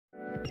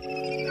Мрамор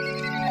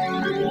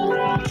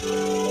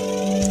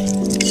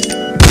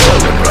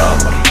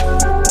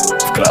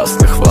в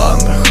красных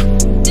ваннах,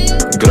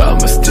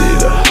 граммы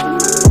стиля,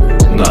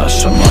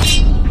 наша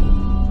мать.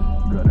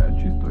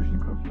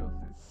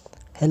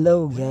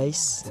 Hello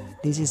guys,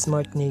 this is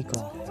Smart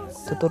Nico.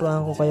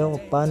 Tuturuan ko kayo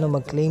kung paano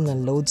mag-claim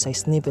ng load sa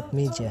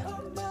Snippetmedia.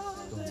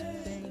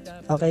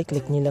 Okay,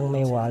 click nyo lang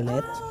may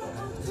wallet.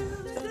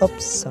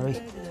 Oops, sorry.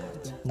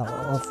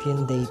 Naka-off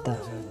yung data.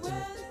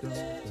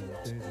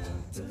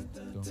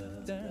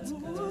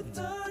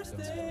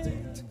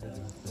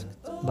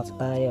 Back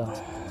tayo.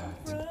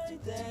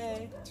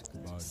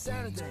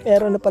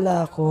 Meron na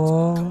pala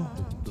akong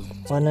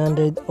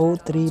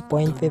 103.58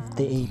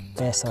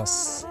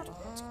 pesos.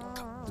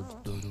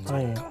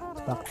 Okay,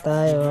 back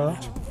tayo.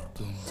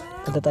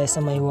 Punta tayo sa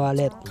my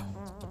wallet.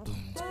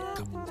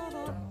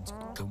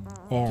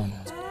 Ayan.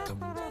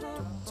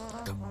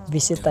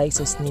 Visit tayo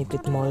sa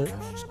Snippet Mall.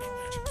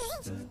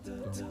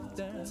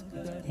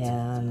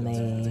 Ayan,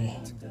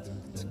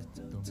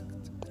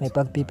 may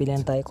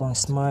pagpipilian tayo kung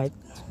Smart,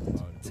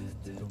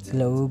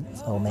 Globe,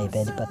 o may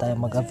pwede pa tayo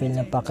mag-avail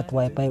ng pocket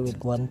wifi with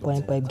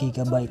 1.5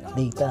 GB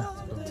data.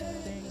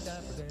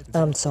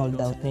 Sold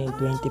out na yung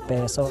 20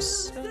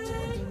 pesos.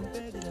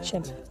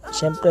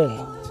 Siyempre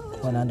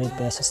 100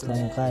 pesos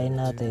lang yung kain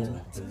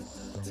natin,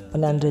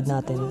 100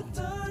 natin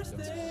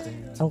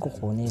ang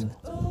kukunin.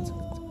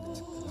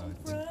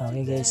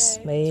 Okay guys,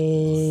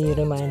 may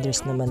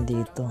reminders naman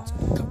dito,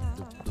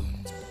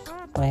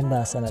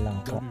 pakibasa na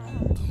lang po.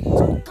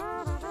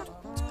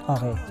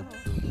 Okay,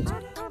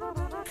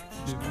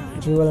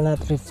 we will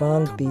not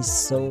refund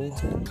pesos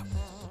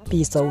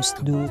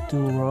due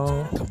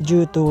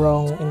to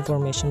wrong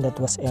information that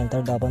was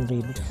entered upon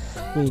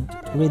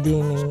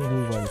redeeming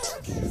rewards.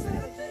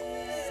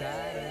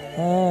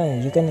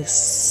 You can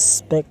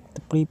expect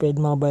the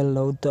prepaid mobile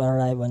load to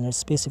arrive on your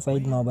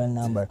specified mobile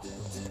number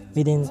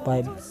within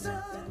 5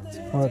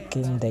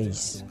 working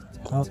days.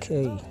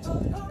 Okay,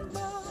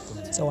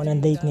 so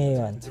anong date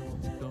ngayon?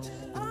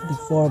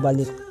 Before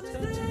balik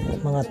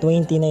mga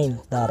 29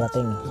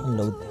 darating yung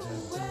load.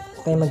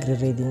 Okay,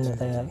 magre-redeem na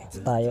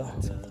tayo.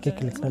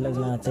 I-click na lang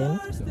natin.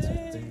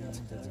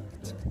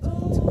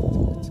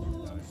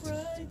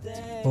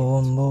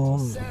 Boom,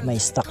 boom. May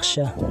stock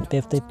siya.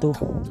 52.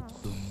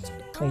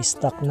 May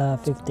stock na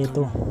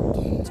 52.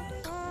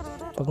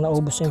 Pag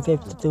naubos yung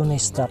 52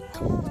 na stock,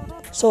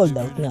 sold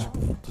out na.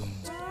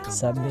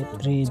 Submit,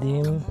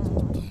 redeem.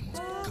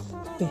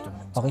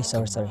 Okay,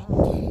 sorry.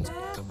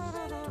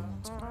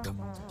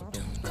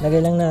 Lagay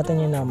lang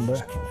natin yung number.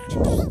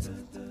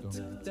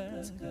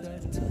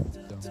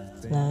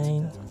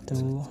 9,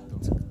 2,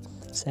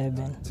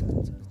 7.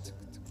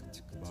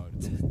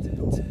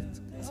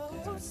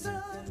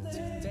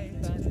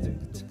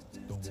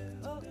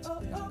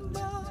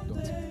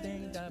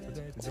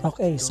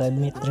 Okay,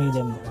 submit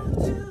redeem.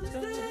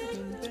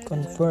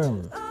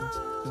 Confirm.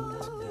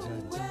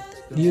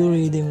 View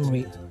redeem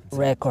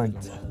record.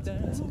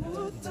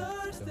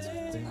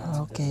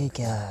 Okay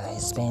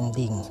guys,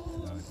 pending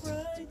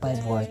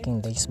 5 working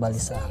days,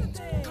 balisa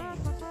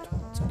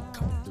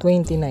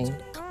 29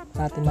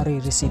 natin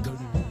marireceive.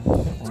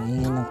 Ang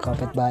ingin ng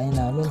kapitbahay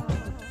namin,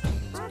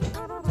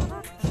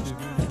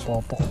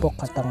 popok-pok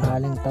at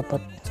tanghaling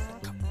tapat.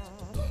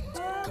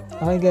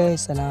 Okay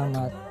guys,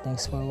 salamat.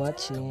 Thanks for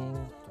watching.